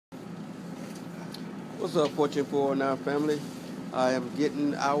What's up, Fortune 409 family? I am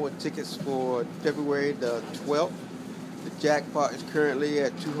getting our tickets for February the 12th. The jackpot is currently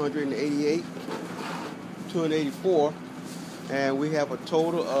at 288, 284, and we have a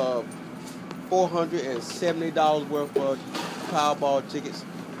total of $470 worth of Powerball tickets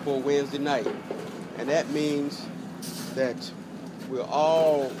for Wednesday night. And that means that we'll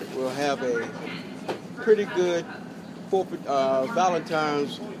have a pretty good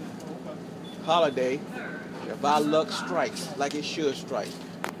Valentine's holiday if our luck strikes like it should strike.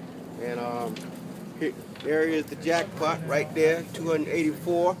 And there is the jackpot right there,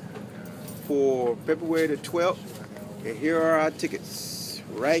 284 for February the 12th. And here are our tickets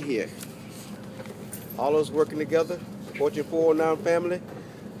right here. All of us working together, Fortune 409 family,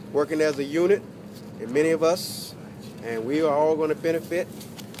 working as a unit, and many of us, and we are all going to benefit.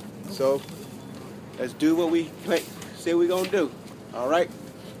 So let's do what we say we're going to do. All right?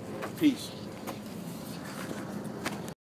 Peace.